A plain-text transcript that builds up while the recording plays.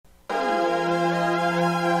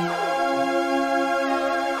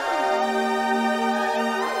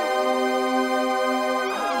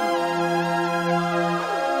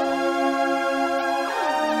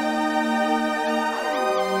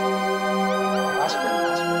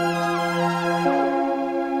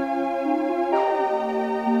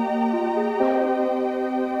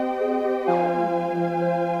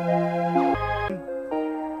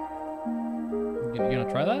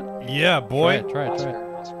Yeah, boy. Try it.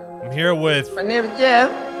 I'm here with My name is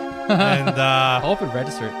Jeff. and I hope it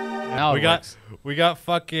registered. Now we it got works. we got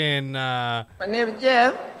fucking My name is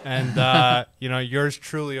Jeff. and yours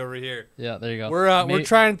truly over here. Yeah, there you go. We're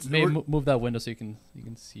trying to move that window so you can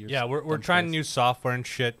see your. yeah we're dumb trying face. new software and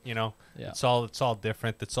shit. Yeah. It's all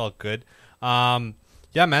different. It's all good.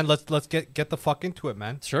 Yeah, man. Let's get the fuck into it,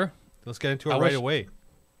 man. Sure. Let's get into it I right wish- away.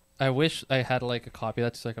 I wish I had like a copy of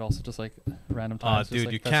that so I could also just like random times. just, Dude,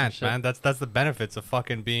 like, you test some can't, shit man. That's the benefits of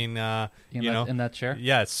fucking being in that chair.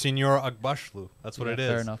 Yeah, Senor Agbashlu. That's what Yeah, it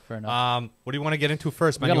is. Fair enough. What do you want to get into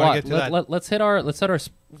first, We man? got You a want to lot. get to that? Let's hit our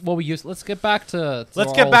what we use. Let's get back to Let's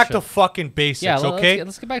our get old back shit. to fucking basics, yeah. okay?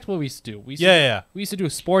 Let's get back to what we used to do. We used Yeah. We used to do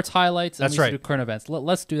sports highlights. And That's we used right. to do current events.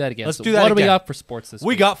 Let's do that again. Let's So do that What do we again. got for sports this We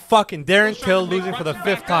week? got fucking Darren Till losing for the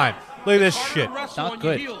 5th time. Look at this shit. Not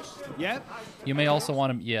good. You may also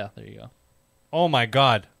want him. Yeah, there you go. Oh my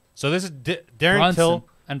god. So this is Darren Brunson Till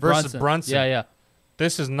and versus Brunson. Yeah.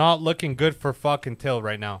 This is not looking good for fucking Till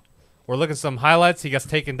right now. We're looking at some highlights. He gets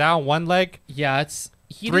taken down, one leg, Yeah, it's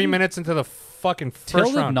 3 minutes into the fucking Till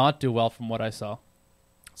first did round. not do well from what I saw.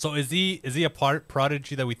 So is he a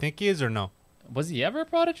prodigy that we think he is or no? Was he ever a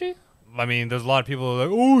prodigy? I mean, there's a lot of people who are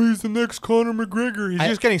like, oh, he's the next Conor McGregor. He's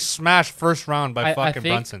just getting smashed first round by I fucking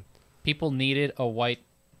think Brunson. People needed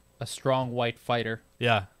a strong white fighter.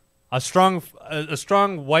 Yeah, a strong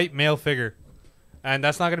white male figure, and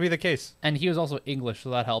that's not going to be the case. And he was also English, so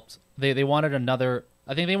that helped. They wanted another.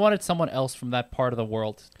 I think they wanted someone else from that part of the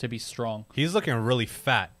world to be strong. He's looking really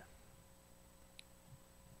fat.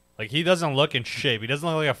 Like, he doesn't look in shape. He doesn't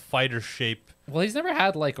look like a fighter shape. Well, he's never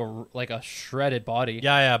had like a shredded body.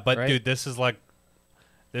 Yeah, but Right? dude, this is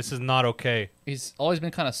not okay. He's always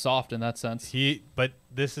been kind of soft in that sense. But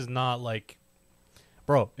this is not like,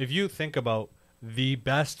 bro. If you think about the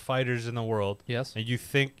best fighters in the world, Yes. and you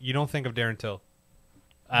don't think of Darren Till.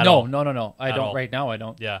 At No. all. I At don't. all. Right now, I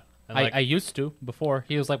don't. Yeah. And I used to before.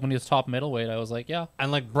 He was like when he was top middleweight. I was like, yeah.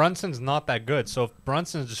 And like Brunson's not that good. So if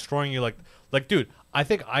Brunson's destroying you, like dude, I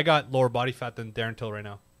think I got lower body fat than Darren Till right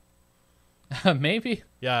now. Maybe.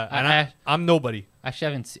 Yeah, and I'm nobody.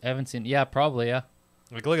 Actually, I haven't seen. Yeah, probably. Yeah.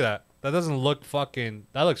 Like, look at that. That doesn't look fucking.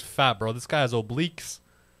 That looks fat, bro. This guy has obliques.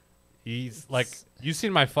 He's like, you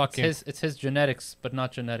seen my fucking. It's his genetics, but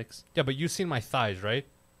not genetics. Yeah, but you seen my thighs, right?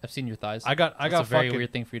 I've seen your thighs. I got That's a very fucking.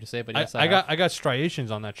 weird thing for you to say, but yes, I got striations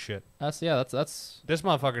on that shit. That's This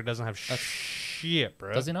motherfucker doesn't have shit,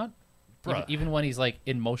 bro. does he not? Bruh. Even when he's like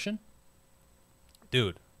in motion,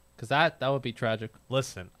 Dude, because that would be tragic.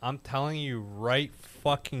 listen, I'm telling you right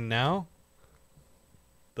fucking now,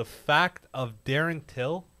 the fact of Darren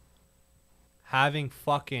Till having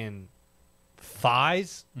fucking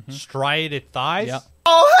thighs, striated thighs, Yeah.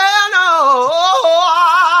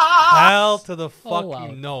 hell to the fucking wow.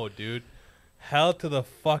 no, dude. Hell to the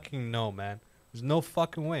fucking no, man. There's no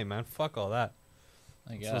fucking way, man. Fuck all that.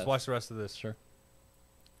 I So guess. let's watch the rest of this. Sure.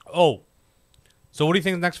 Oh. So what do you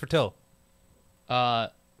think is next for Till?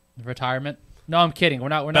 Retirement? No, I'm kidding. We're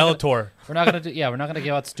not. Bellator. We're not gonna do. Yeah, we're not gonna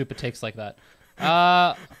give out stupid takes like that.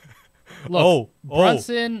 Look, Oh.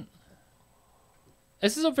 Brunson.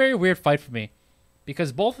 This is a very weird fight for me,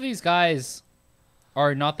 because both of these guys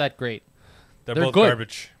are not that great. They're They're both good.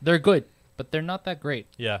 garbage. They're good, but they're not that great.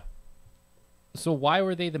 Yeah. So why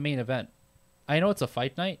were they the main event? I know it's a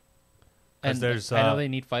fight night, 'Cause and there's, I know they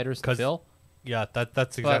need fighters to 'cause fill. Yeah,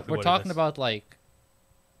 that's exactly But we're what talking it is. about like,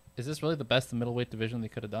 is this really the best middleweight division they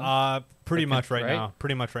could have done? Pretty Like, much right right? now.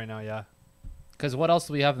 Pretty much right now, yeah. Because what else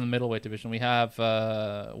do we have in the middleweight division? We have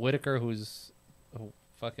Whitaker, who's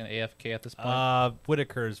fucking AFK at this point.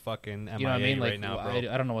 Whitaker is fucking MIA You know what I mean? Like, right now, bro.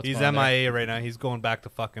 I don't know what's He's going on there. MIA right now. He's going back to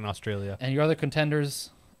fucking Australia. And your other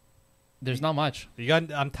contenders, there's not much You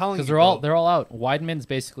got. I'm telling you, because they're all out. Weidman's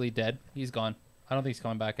basically dead. He's gone. I don't think he's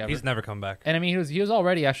coming back ever. He's never come back. And I mean, he was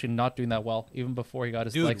already actually not doing that well even before he got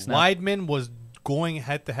his Dude, leg snapped. Weidman was going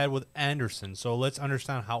head to head with Anderson. So let's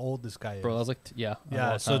understand how old this guy is. Bro, that was like a yeah.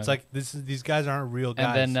 long So time it's ago. like these guys aren't real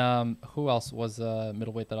guys. And then who else was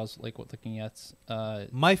middleweight that I was like looking at?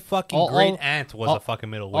 my fucking all- great all- aunt was all- a fucking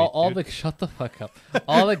middleweight. all dude. the shut the fuck up.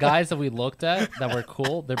 All the guys that we looked at that were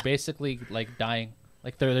cool, they're basically like dying.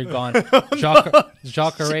 Like they're gone.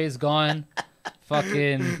 Jacare's gone.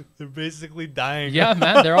 Fucking They're basically dying. yeah,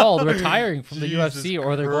 man. They're all retiring from the Jesus UFC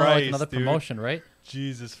or they're going to like Christ, another dude. promotion, right?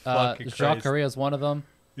 Jesus fucking Christ. Jacare is one of them.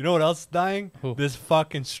 You know what else is dying? Who? This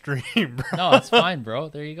fucking stream, bro. No, it's fine, bro.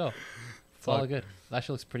 There you go. It's all Fuck. good. That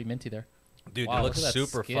actually looks pretty minty there, Dude, Wow, it look looks at that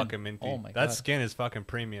super skin. fucking minty. Oh my that God. skin is fucking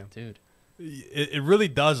premium. dude. It really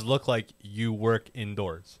does look like you work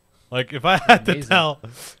indoors. Like if I had to Amazing. tell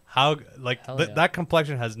How like Hell yeah. that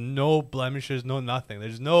complexion has no blemishes, no nothing.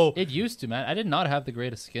 There's no. It used to, man. I did not have the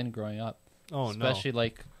greatest skin growing up. Oh Especially no.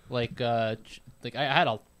 like I had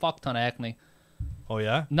a fuck ton of acne. Oh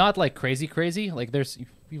yeah. Not like crazy. Like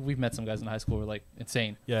we've met some guys in high school who are like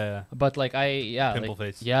insane. Yeah. But like Pimple like,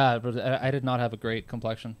 face. Yeah, but I did not have a great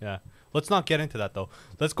complexion. Yeah. Let's not get into that though.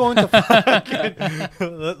 Let's go into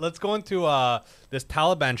let's go into this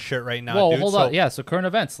Taliban shit right now. Whoa, dude. hold So- on. Yeah, so current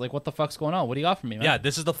events. Like, what the fuck's going on? What do you got for me, man? Yeah,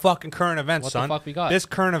 this is the fucking current event, What the son. fuck we got? This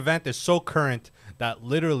current event is so current that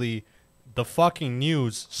literally the fucking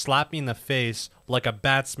news slapped me in the face like a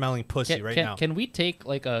bad smelling pussy now. Can we take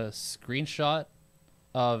like a screenshot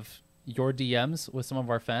of your DMs with some of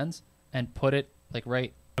our fans and put it like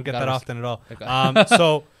right? I don't get got that our- often at all.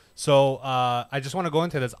 Okay. So I just want to go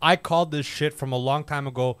into this. I called this shit from a long time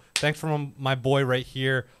ago. Thanks from my boy right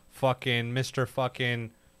here, fucking Mr.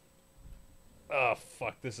 fucking. Oh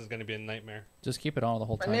fuck! This is gonna be a nightmare. Just keep it on the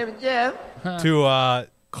whole time. is Jeff. To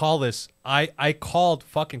call this, I called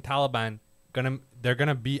fucking Taliban. They're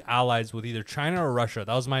gonna be allies with either China or Russia.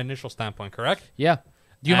 That was my initial standpoint. Correct? Yeah.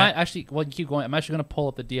 Do you And- mind actually? Well, you keep going. I'm actually gonna pull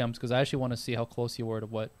up the DMs because I actually want to see how close you were to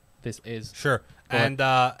what this is. Sure. Go ahead.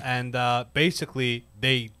 And basically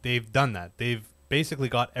they've done that. They've basically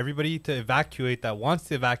got everybody to evacuate that wants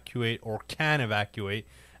to evacuate or can evacuate.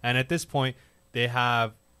 And at this point, they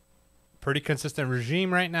have pretty consistent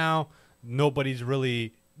regime right now. Nobody's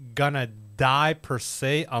really gonna die per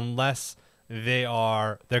se unless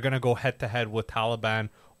they're gonna go head to head with Taliban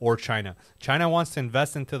or China. China wants to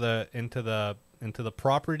invest into the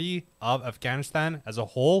property of Afghanistan as a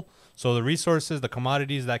whole. So the resources, the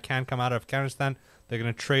commodities that can come out of Afghanistan, they're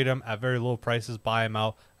going to trade them at very low prices, buy them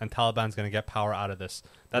out, and Taliban's going to get power out of this.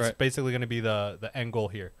 That's Right. basically going to be the end goal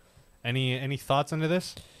here. Any thoughts into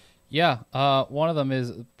this? Yeah. One of them is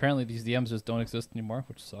apparently these DMs just don't exist anymore,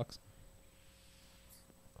 which sucks.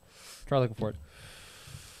 Try looking for it.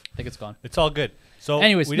 I think it's gone. It's all good. So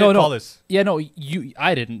Anyways, we no, didn't no. call this. Yeah, no,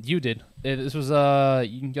 I didn't. You did. This was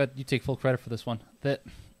you take full credit for this one. That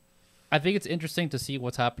I think it's interesting to see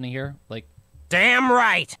what's happening here, like Damn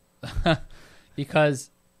right. because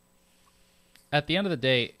at the end of the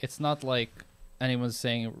day, it's not like anyone's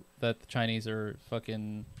saying that the Chinese are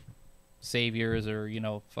fucking saviors or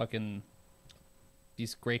fucking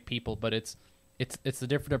these great people, but it's the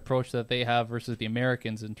different approach that they have versus the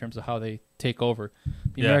Americans in terms of how they take over.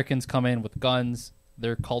 The Yeah. Americans come in with guns,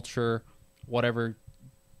 their culture, whatever,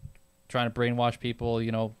 trying to brainwash people,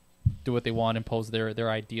 do what they want, impose their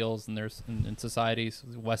ideals and in societies,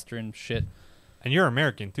 Western shit. And you're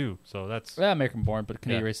American too, so that's Yeah, American born, but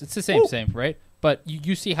Canadian Yeah. race. It's the same, right? But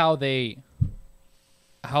you see how they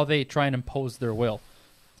try and impose their will.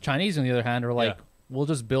 Chinese, on the other hand, are like, Yeah. we'll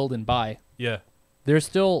just build and buy. yeah. They're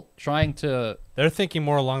still trying to They're thinking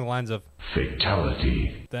more along the lines of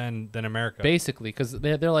Fatality. than America. basically, because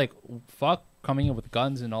they're like, fuck coming in with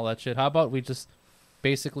guns and all that shit. How about we just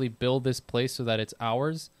basically build this place so that it's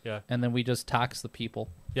ours, Yeah. and then we just tax the people.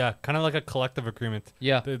 Yeah, kind of like a collective agreement.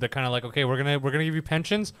 Yeah. They're kind of like, okay, we're gonna give you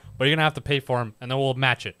pensions, but you're gonna have to pay for them, and then we'll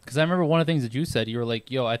match it. Because I remember one of the things that you said, you were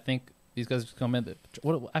like, yo, I think these guys just come in.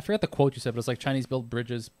 I forgot the quote you said, but it's like Chinese build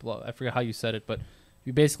bridges. Blah, I forget how you said it, but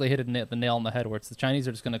you basically hit the nail on the head where it's the Chinese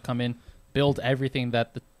are just going to come in, build everything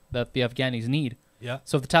that the Afghanis need. Yeah.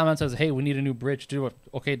 So if the Taliban says, hey, we need a new bridge, do it.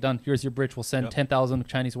 Okay, done. Here's your bridge. We'll send Yep. 10,000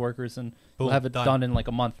 Chinese workers and we'll Boom, have it done. done in like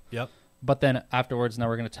a month. Yep. But then afterwards, now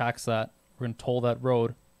we're going to tax that. We're going to toll that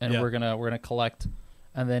road, and Yeah. we're gonna collect.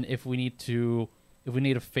 And then if we need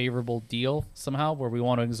a favorable deal somehow where we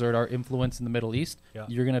want to exert our influence in the Middle East, Yeah.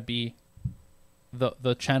 you're gonna be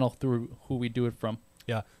the channel through who we do it from.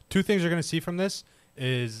 Yeah. Two things you're going to see from this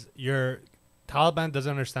is your Taliban doesn't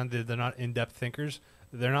understand that they're not in-depth thinkers.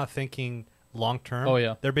 They're not thinking long-term. Oh,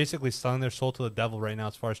 yeah. They're basically selling their soul to the devil right now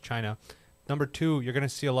as far as China. Number two, you're going to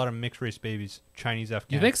see a lot of mixed-race babies, Chinese,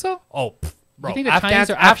 Afghan. You think so? Oh, bro. You think the Chinese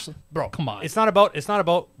are actually? Bro, Come on. It's not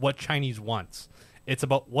about what Chinese wants. It's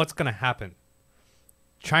about what's going to happen.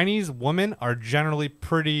 Chinese women are generally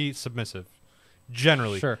pretty submissive.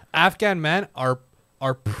 Generally. Sure. Afghan men are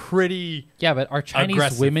pretty... Yeah, but are Chinese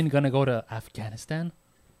Aggressive. women gonna go to Afghanistan?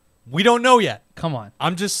 We don't know yet. Come on.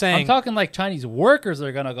 I'm just saying... I'm talking like Chinese workers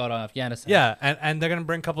are gonna go to Afghanistan. Yeah, and they're going to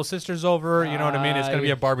bring a couple sisters over. You know what I mean? It's going to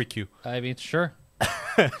be a barbecue. I mean, sure.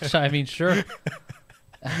 I mean, sure.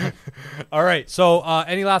 All right. So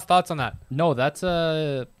any last thoughts on that? No, that's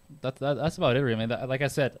about it, really. Man. Like I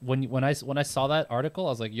said, when I saw that article, I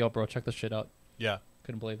was like, yo, bro, check this shit out. Yeah.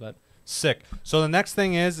 Couldn't believe that. Sick. So the next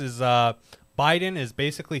thing is Biden is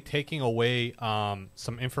basically taking away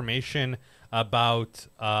some information about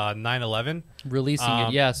 9/11. Releasing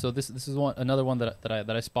it, yeah. So this is another one that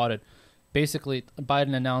I spotted. basically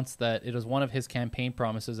Biden announced that it was one of his campaign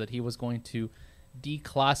promises that he was going to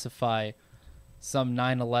declassify some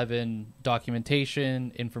 9/11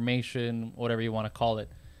 documentation, information, whatever you want to call it.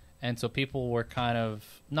 And so people were kind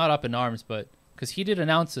of not up in arms, but because he did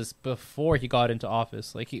announce this before he got into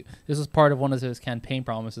office. Like this was part of one of his campaign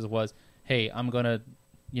promises was, hey, I'm going to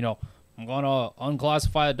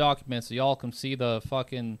unclassify the documents so y'all can see the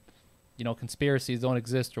fucking, conspiracies don't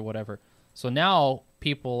exist or whatever. So now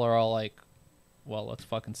people are all like, well, let's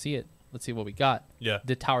fucking see it. Let's see what we got. Yeah.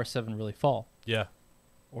 Did Tower 7 really fall? Yeah.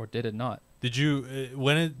 Or did it not? Did you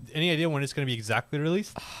any idea when it's going to be exactly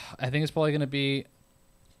released? I think it's probably going to be,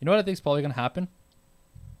 you know what I think is probably going to happen?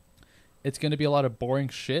 It's going to be a lot of boring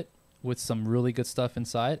shit with some really good stuff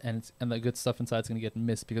inside, and the good stuff inside is going to get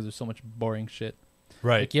missed because there's so much boring shit.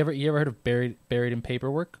 Right. Like you ever heard of buried in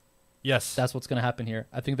paperwork? Yes. That's what's going to happen here.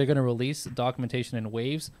 I think they're going to release documentation in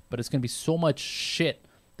waves, but it's going to be so much shit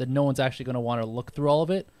that no one's actually going to want to look through all of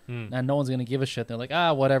it, and no one's going to give a shit. They're like,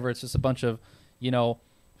 whatever. It's just a bunch of,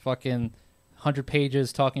 fucking 100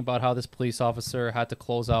 pages talking about how this police officer had to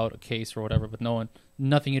close out a case or whatever, but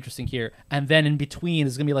nothing interesting here. And then in between,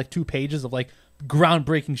 there's going to be like 2 pages of like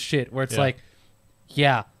groundbreaking shit where it's like,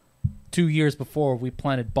 2 years before we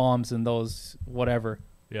planted bombs in those whatever.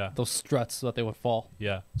 Yeah. Those struts so that they would fall.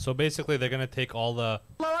 Yeah. So basically they're going to take all the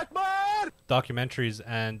documentaries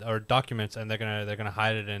or documents and they're going to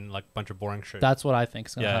hide it in like a bunch of boring shit. That's what I think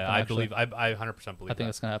is going to happen. I actually. believe I 100% believe I think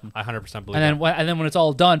that's going to happen. I 100% believe and then when it's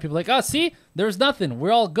all done, people are like, see, there's nothing.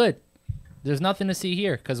 We're all good. There's nothing to see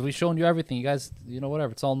here because we've shown you everything. You guys,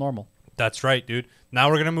 whatever. It's all normal. That's right, dude. Now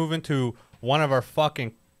we're going to move into one of our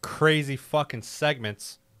fucking crazy fucking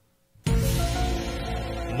segments.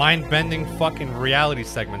 Mind-bending fucking reality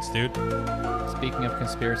segments, dude. Speaking of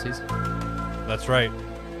conspiracies. That's right.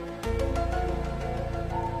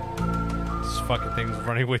 This fucking thing's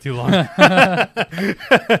running way too long.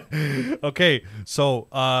 Okay, so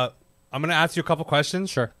I'm going to ask you a couple questions.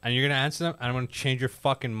 Sure. And you're going to answer them, and I'm going to change your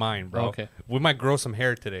fucking mind, bro. Okay. We might grow some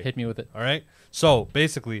hair today. Hit me with it. All right? So,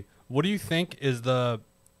 basically, what do you think is the...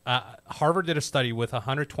 Harvard did a study with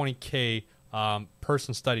 120K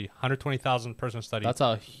person study, 120,000 person study. That's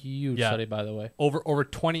a huge study, by the way. Over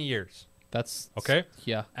 20 years. That's... Okay?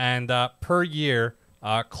 Yeah. And per year,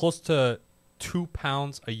 close to 2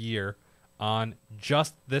 pounds a year on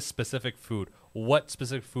just this specific food. What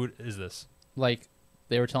specific food is this? Like,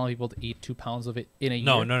 they were telling people to eat 2 pounds of it in a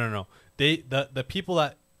year? No. The people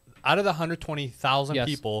that... Out of the 120,000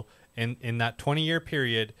 people in that 20-year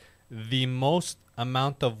period, the most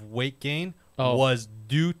amount of weight gain was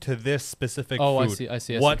due to this specific food. I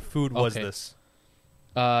see. What food was this?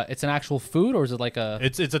 It's an actual food, or is it like a...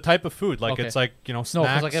 It's a type of food. Like, it's like, snacks. No,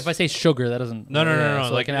 because like if I say sugar, that doesn't... No.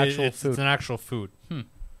 So like an actual food. It's an actual food.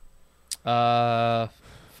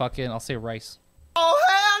 Fucking, I'll say rice. Oh,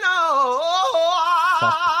 hell no!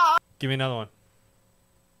 Fuck. Give me another one.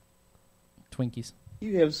 Twinkies.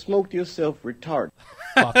 You have smoked yourself retarded.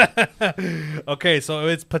 Fuck. Okay, so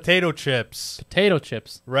it's potato chips. Potato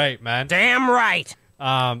chips. Right, man. Damn right.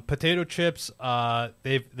 Potato chips.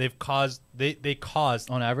 They caused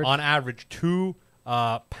On average? on average 2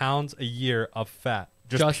 pounds a year of fat,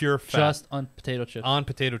 just pure fat, just on potato chips. on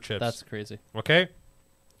potato chips. That's crazy. Okay.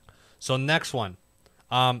 So next one,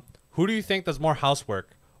 who do you think does more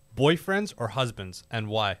housework, boyfriends or husbands, and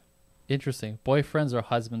why? Interesting. Boyfriends or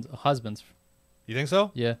husbands? Husbands. You think so?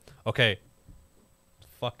 Yeah. Okay.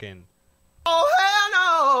 Fucking. Oh,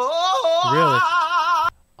 hell no! Really?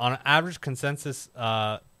 On average,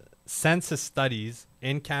 census studies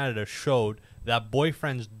in Canada showed that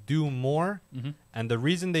boyfriends do more, and the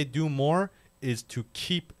reason they do more is to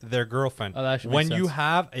keep their girlfriend. Oh, that actually when makes you sense.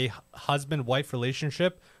 have a husband-wife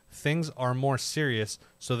relationship, things are more serious.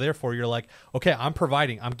 So therefore, you're like, okay, I'm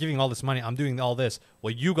providing, I'm giving all this money, I'm doing all this.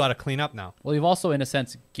 Well, you got to clean up now. Well, you've also, in a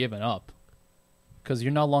sense, given up. Because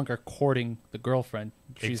you're no longer courting the girlfriend.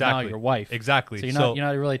 She's now your wife. Exactly. So you're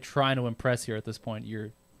not really trying to impress her at this point.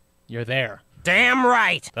 You're there. Damn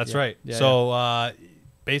right. That's Yeah. right. Yeah, So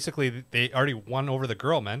basically, they already won over the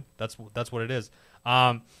girl, man. That's what it is.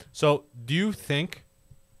 So do you think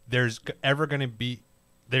there's ever going to be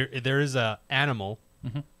there is a animal,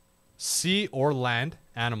 sea or land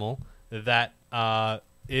animal that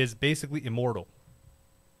is basically immortal?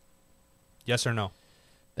 Yes or no?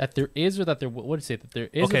 That there is, or that there... What do you say? That there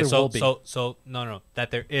is, Okay, or there will be? so no.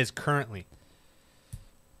 That there is currently.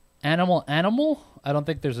 Animal? I don't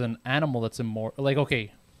think there's an animal that's immortal. Like,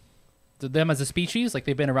 okay, them as a species, like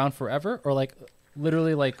they've been around forever, or like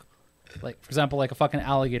literally like for example, like a fucking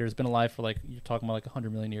alligator has been alive for like, you're talking about like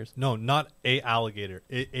 100 million years. No, not a alligator.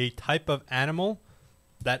 A type of animal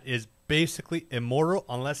that is basically immortal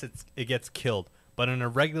unless it gets killed. But in a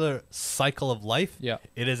regular cycle of life, Yeah.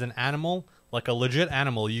 it is an animal, like a legit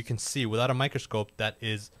animal you can see without a microscope, that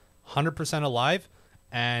is 100% alive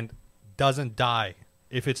and doesn't die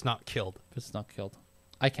if it's not killed. If it's not killed.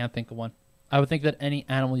 I can't think of one. I would think that any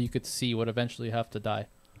animal you could see would eventually have to die.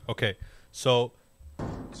 Okay, so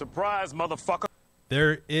Surprise, motherfucker.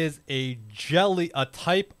 there is a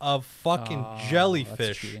type of fucking That's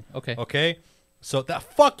jellyfish. cheating. Okay. Okay, so that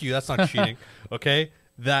fuck you. That's not cheating. Okay,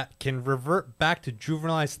 that can revert back to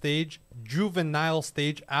juvenile stage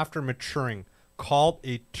after maturing, called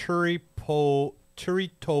a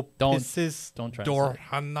Turritopsis Don't try to say it.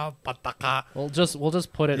 dorhanapataka. We'll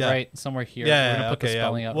just put it Yeah. right somewhere here. Yeah, We're gonna put the okay,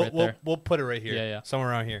 spelling out we'll, right we'll, there. we'll put it right here. Yeah, yeah. Somewhere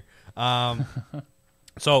around here.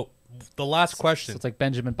 So the last So question. it's like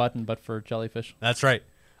Benjamin Button, but for jellyfish. That's right.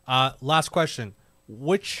 Last question.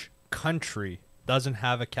 Which country doesn't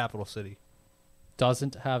have a capital city?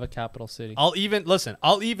 Doesn't have a capital city. I'll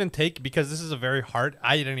even take, because this is a very hard.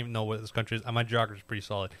 I didn't even know what this country is. My geography is pretty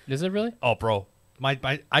solid. Is it really? Oh, bro, I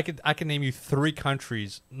could name you 5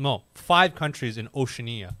 countries in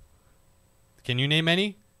Oceania. Can you name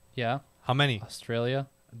any? Yeah. How many? Australia,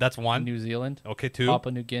 That's one. New Zealand, Okay, 2.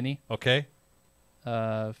 Papua New Guinea. Okay.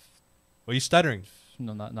 Uh, What are you stuttering?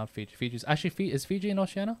 no, not Fiji. Fiji's actually is Fiji in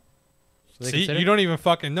Oceania? So they See, consider- you don't even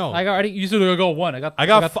fucking know. I already. You said I got one.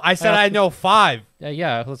 I said I know 5.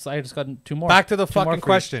 Yeah. I just got 2 more. Back to the 2 more fucking for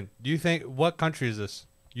you. question. Do you think, what country is this?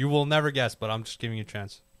 You will never guess, but I'm just giving you a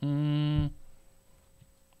chance.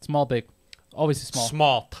 Small, big, always small.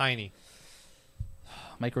 Small, tiny.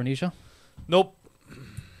 Micronesia. Nope.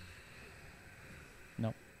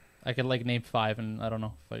 No, I could like name 5, and I don't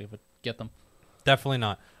know if I would get them. Definitely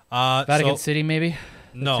not. Vatican So, City, maybe.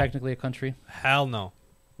 no. Technically a country. Hell no.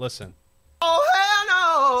 Listen. What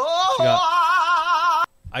you got?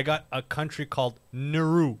 I got a country called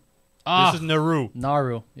Nauru. Ah, This is Nauru.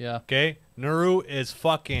 Nauru. Yeah. Okay? Nauru is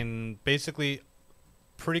fucking basically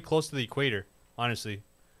pretty close to the equator, honestly.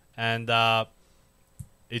 And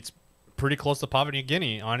it's pretty close to Papua New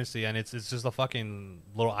Guinea, honestly. And it's just a fucking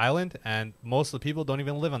little island. And most of the people don't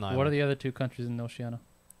even live on the island. What are the other 2 countries in Oceania?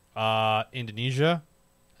 Indonesia.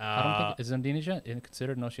 I don't think is Indonesia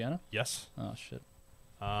considered in Oceania? Yes. Oh shit.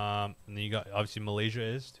 And then you got, obviously, Malaysia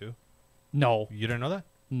is, too. No, You didn't know that?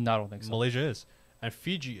 no, I don't think so. Malaysia is. And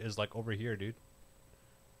Fiji is like over here, dude.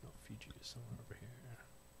 No, Fiji is somewhere over here.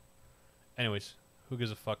 Anyways, who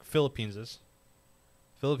gives a fuck? Philippines is.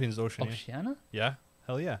 Philippines is Oceania. Oceania? Yeah?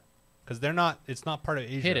 Hell yeah. Because it's not part of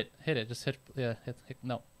Asia. Hit it. Just hit. Yeah, hit.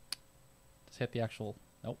 No. Just hit the actual.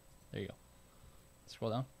 Nope. There you go.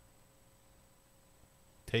 Scroll down.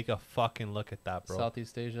 Take a fucking look at that, bro.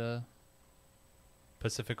 Southeast Asia.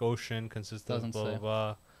 Pacific Ocean consists of Doesn't blah, blah, say.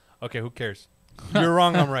 blah. Okay, who cares? You're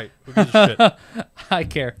wrong, I'm right. Who gives a shit? I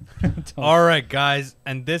care. Don't. All right, guys.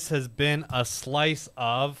 And this has been a slice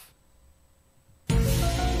of...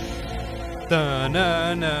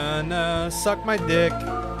 Da-na-na-na, suck my dick.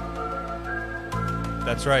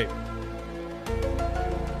 That's right.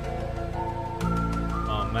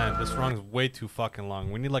 Oh, man. This song's way too fucking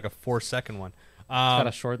long. We need like a 4-second one.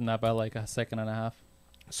 Gotta shorten that by like a second and a half.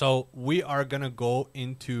 So we are going to go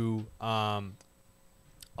into our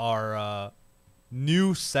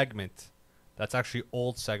new segment. That's actually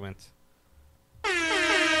old segment.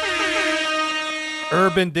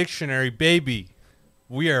 Urban Dictionary, baby.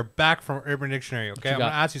 We are back from Urban Dictionary, okay? you I'm going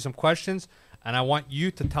to got? ask you some questions, and I want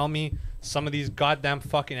you to tell me some of these goddamn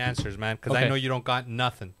fucking answers, man, because I Okay. know you don't got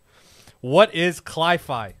nothing. What is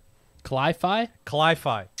Cli-Fi? Cli-Fi?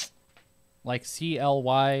 Cli-Fi. Like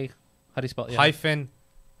CLY. How do you spell it? Yeah. Hyphen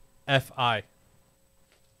F-I.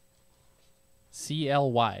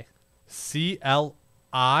 CLY.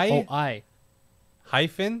 C-L-I Oh, I.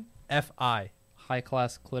 hyphen F-I. High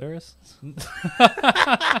class clitoris.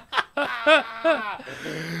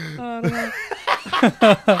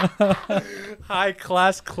 High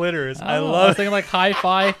class clitoris. I don't know. I was love it. thinking like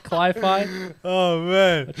hi-fi, cli-fi. Oh,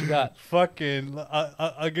 man. What you got? Fucking,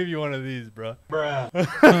 I'll give you one of these, bro.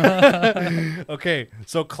 Okay,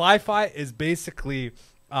 so Cli-Fi is basically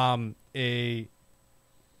a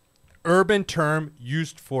urban term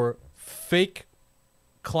used for fake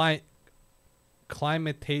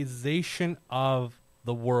climatization of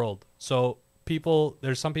the world. So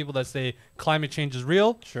there's some people that say climate change is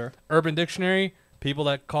real. Sure. Urban Dictionary, people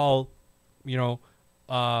that call,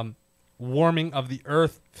 warming of the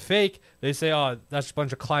earth fake, they say, oh, that's a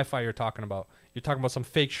bunch of Cli-Fi you're talking about. You're talking about some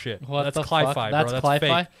fake shit. What That's the Cli-Fi, fuck? bro. That's That's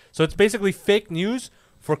Cli-Fi? fake. So it's basically fake news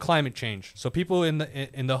for climate change. So people in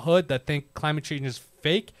the hood that think climate change is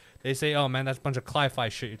fake, They say, "Oh man, that's a bunch of cli-fi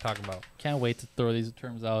shit you're talking about." Can't wait to throw these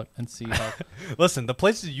terms out and see how. Listen, the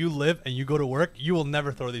places you live and you go to work, you will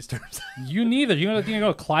never throw these terms. You neither. You gonna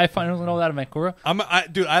go Cli-Fi? I don't know that in Vancouver.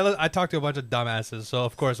 I talk to a bunch of dumbasses, so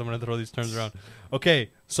of course I'm gonna throw these terms around.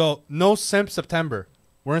 Okay, so no simp September.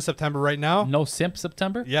 We're in September right now. No simp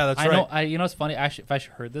September. Yeah, that's I right. know. You know, it's funny. Actually, if I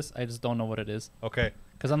heard this, I just don't know what it is. Okay.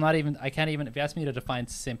 Because I'm not even. I can't even. If you asked me to define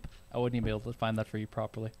simp, I wouldn't even be able to define that for you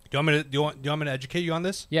properly. Do you want me to educate you on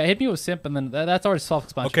this? Yeah, hit me with simp, and then that's already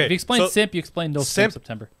self-explanatory. Okay, If you explain so simp, you explain no simp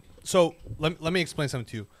September. So let me explain something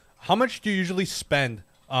to you. How much do you usually spend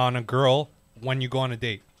on a girl when you go on a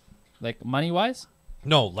date? Like money wise?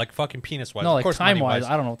 No, like fucking penis wise. No, of like course, time money-wise.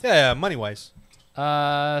 wise. I don't know. Yeah, money wise.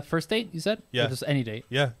 First date, you said? Yeah. Or just any date.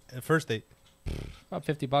 Yeah, first date. About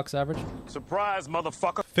 $50 average. Surprise,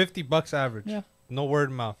 motherfucker. $50 average. Yeah. No word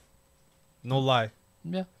of mouth. No lie.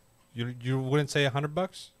 Yeah. You wouldn't say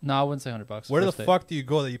 $100? No, I wouldn't say $100. Where the first date. fuck do you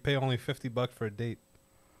go that you pay only $50 for a date?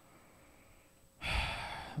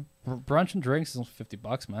 Brunch and drinks is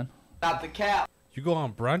 $50, man. Stop the cap. You go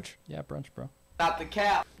on brunch? Yeah, brunch, bro. Stop the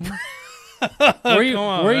cap. Where are you? Come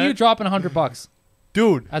on, where are man. you dropping $100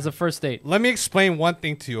 Dude, as a first date? let me explain one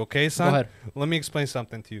thing to you, okay, son? Go ahead. Let me explain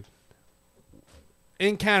something to you.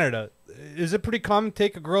 In Canada, is it pretty common to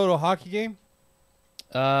take a girl to a hockey game?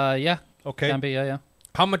 Yeah. Okay. Can be. Yeah.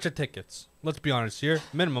 How much are tickets? Let's be honest here.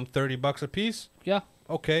 Minimum $30 a piece. Yeah.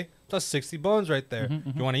 Okay. That's 60 bones right there.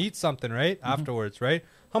 You want to eat something, right? Afterwards, right?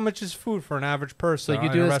 How much is food for an average person? So you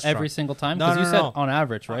in do a this restaurant? every single time? No, Because no, you no, said no. on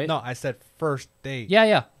average, right? No, I said first date.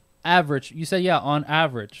 Yeah. Average. You said on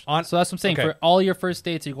average. On- so that's what I'm saying. okay. For all your first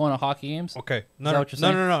dates, you're going to hockey games. Okay. No, that no, what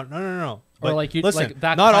you're no, saying? no. Or like you- listen, like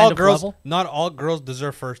that not kind all of girls, level? not all girls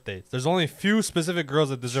deserve first dates. There's only a few specific girls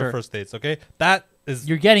that deserve Sure. first dates. Okay, that is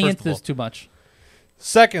You're getting first into of all. this too much.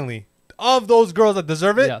 Secondly, of those girls that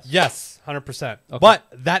deserve it, Yes. yes, 100%. Okay. But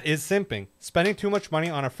that is simping. Spending too much money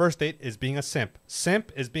on a first date is being a simp.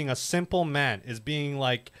 Simp is being a simple man. Is being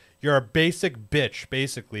like you're a basic bitch.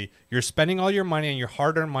 Basically, you're spending all your money and your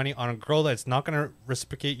hard-earned money on a girl that's not going to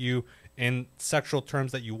reciprocate you in sexual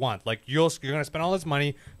terms that you want. Like you're going to spend all this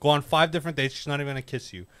money, go on 5 different dates, she's not even going to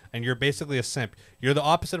kiss you, and you're basically a simp. You're the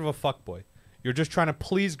opposite of a fuckboy. You're just trying to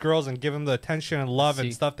please girls and give them the attention and love and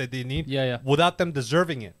See. stuff that they need Yeah. without them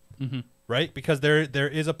deserving it. Right? Because there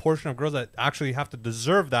is a portion of girls that actually have to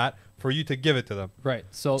deserve that for you to give it to them. Right.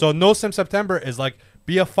 So No Sim September is like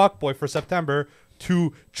be a fuckboy for September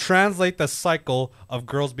to translate the cycle of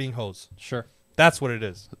girls being hoes. sure. That's what it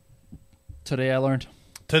is. Today I learned.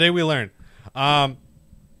 Today we learned.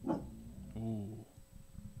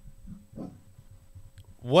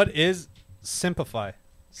 What is simplify?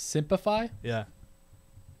 Simplify. Yeah.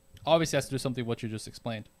 Obviously has to do something with what you just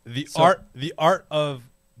explained. The So- art of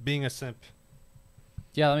being a simp.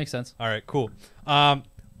 Yeah, that makes sense. All right, cool.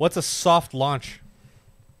 What's a soft launch?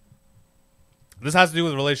 This has to do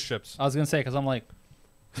with relationships. I was gonna say because I'm like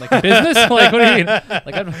business. Like what do you mean? Like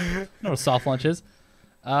I don't know what a soft launch is.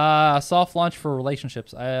 Soft launch for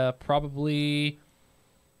relationships. Probably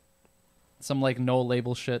some like no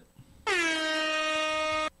label shit.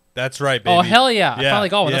 That's right, baby. Oh hell yeah! I Yeah, finally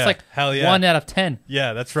got one. yeah, That's like hell yeah. 1 out of 10.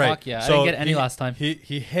 Yeah, that's right. Fuck yeah, I didn't get any last time. He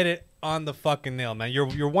hit it on the fucking nail, man.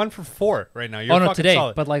 You're 1 for 4 right now. You're Oh, no, fucking today,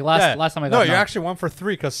 solid. but, like, last time I got no, you're none. actually 1 for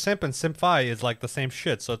 3 because simp and simp-fi is like the same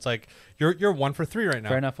shit. So it's like you're 1 for 3 right now.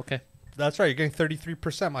 Fair enough. Okay. That's right. You're getting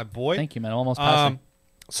 33%, my boy. Thank you, man. Almost passing.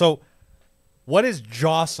 So, what is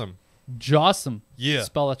Jawsome? Jawsome. Yeah.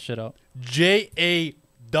 Spell that shit out.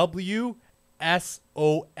 JAWSOME.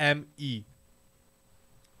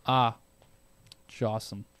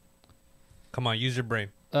 Jawsome. Come on, use your brain.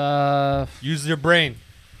 Uh, Use your brain.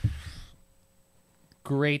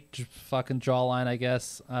 great fucking jawline, I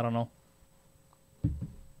guess. I don't know.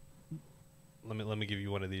 Let me give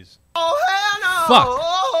you one of these. Fuck.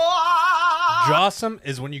 Jawsome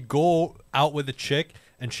is when you go out with a chick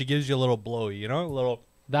and she gives you a little blowy, you know, a little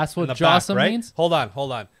That's in what the jawsome back, right? means. Hold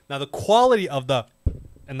on. Now the quality of the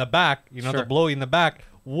in the back, you know, Sure. the blowy in the back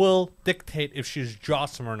will dictate if she's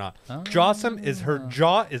jawsome or not. Jawsome is her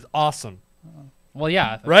jaw is awesome, Well,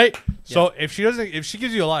 yeah. right? So if she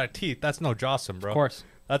gives you a lot of teeth, that's no jawsome, bro. Of course.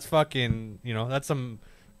 That's fucking, you know, that's some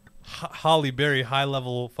Holly Berry high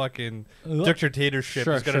level fucking dictatorship.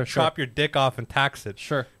 Sure, He's gonna sure, chop your dick off and tax it.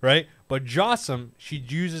 Sure. Right? But Jawsome, she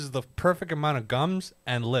uses the perfect amount of gums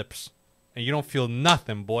and lips. And you don't feel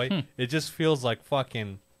nothing, boy. It just feels like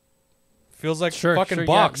fucking Sure, fucking sure,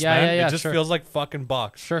 box, yeah, man. yeah, yeah, it just sure. feels like fucking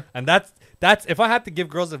box. Sure. And that's if I had to give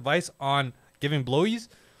girls advice on giving blowies,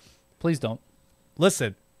 Please don't.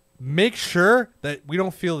 listen, make sure that we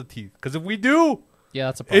don't feel the teeth. Because if we do, Yeah,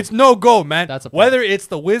 that's a problem. It's no go, man. That's a problem. Whether it's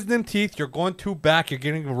the wisdom teeth, you're going too back, you're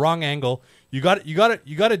getting the wrong angle. You got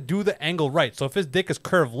to do the angle right. So if his dick is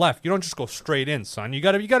curved left, you don't just go straight in, son. You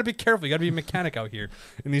got to be careful. You got to be a mechanic out here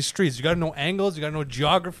in these streets. You got to know angles. You got to know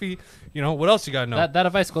geography. You know what else you got to know. That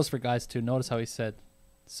advice goes for guys too. Notice how he said,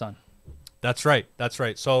 "Son." That's right.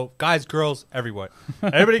 So guys, girls, everyone,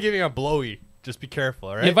 everybody giving a blowy. Just be careful,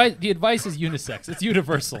 all right? The advice is unisex. It's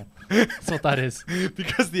universal. That's what that is.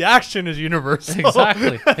 Because the action is universal.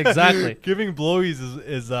 Exactly. Giving blowies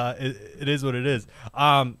is it is what it is.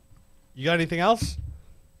 You got anything else?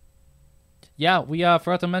 Yeah, we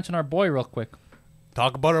forgot to mention our boy real quick.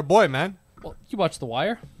 Talk about our boy, man. Well, you watched The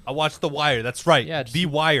Wire? I watched The Wire. That's right. Yeah, The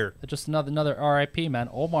Wire. Just another RIP, man.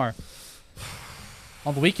 Omar.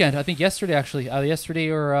 On the weekend, I think yesterday actually, yesterday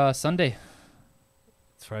or Sunday.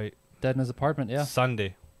 That's right. Dead in his apartment. Yeah,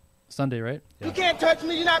 Sunday, right? You can't touch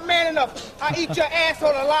me. You're not man enough. I eat your asshole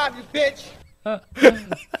alive, you bitch.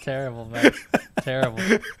 Terrible, man. Terrible.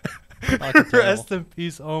 Fucking terrible. Rest in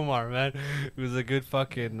peace, Omar, man. He was a good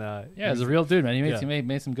fucking. Yeah, he's a real dude, man. He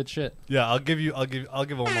made some good shit. Yeah, I'll give Omar one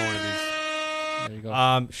of these. There you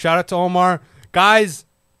go. Shout out to Omar, guys.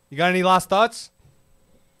 You got any last thoughts?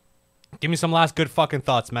 Give me some last good fucking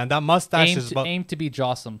thoughts, man. That mustache is about. Aim to be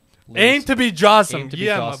Jossum. Aim to be Jossum. Aim to be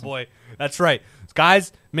Yeah, Jossum. my boy. That's right.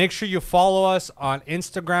 Guys, make sure you follow us on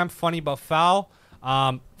Instagram, Funny But Foul.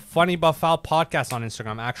 Funny But Foul podcast on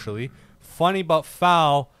Instagram, actually. Funny But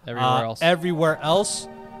Foul everywhere else.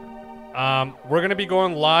 We're going to be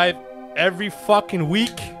going live every fucking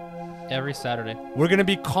week. Every Saturday. We're going to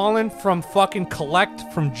be calling from fucking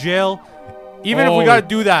collect from jail. Even if we got to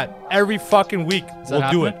do that every fucking week,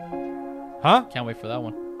 we'll do it. Huh? Can't wait for that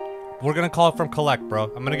one. We're going to call it from collect, bro.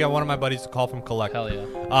 I'm going to get one of my buddies to call from collect. Hell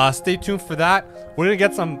yeah. Stay tuned for that. We're going to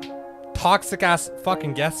get some toxic ass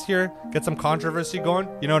fucking guests here. Get some controversy going.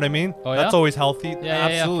 You know what I mean? Oh, yeah? That's always healthy. Yeah,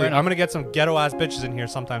 absolutely. fair I'm going to get some ghetto ass bitches in here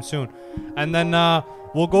sometime soon. And then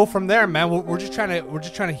we'll go from there, man. We're just trying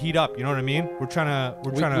to heat up, you know what I mean?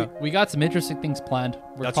 We got some interesting things planned.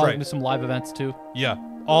 We're That's calling right. to some live events too. Yeah,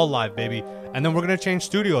 all live, baby. And then we're going to change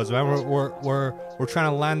studios, man. We're trying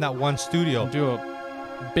to land that one studio. Do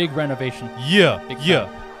a big renovation. Yeah, Big yeah.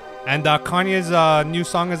 time. And Kanye's new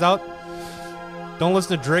song is out. Don't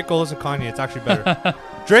listen to Drake, go listen to Kanye. It's actually better.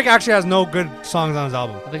 Drake actually has no good songs on his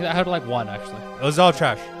album. I think I heard like one actually. It was all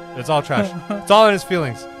trash. It's all trash. It's all in his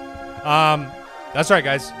feelings. That's right,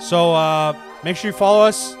 guys. So make sure you follow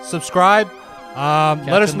us, subscribe.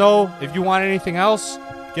 Let us know if you want anything else.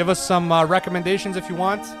 Give us some recommendations if you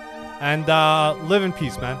want. And live in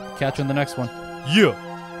peace, man. Catch you in the next one. Yeah.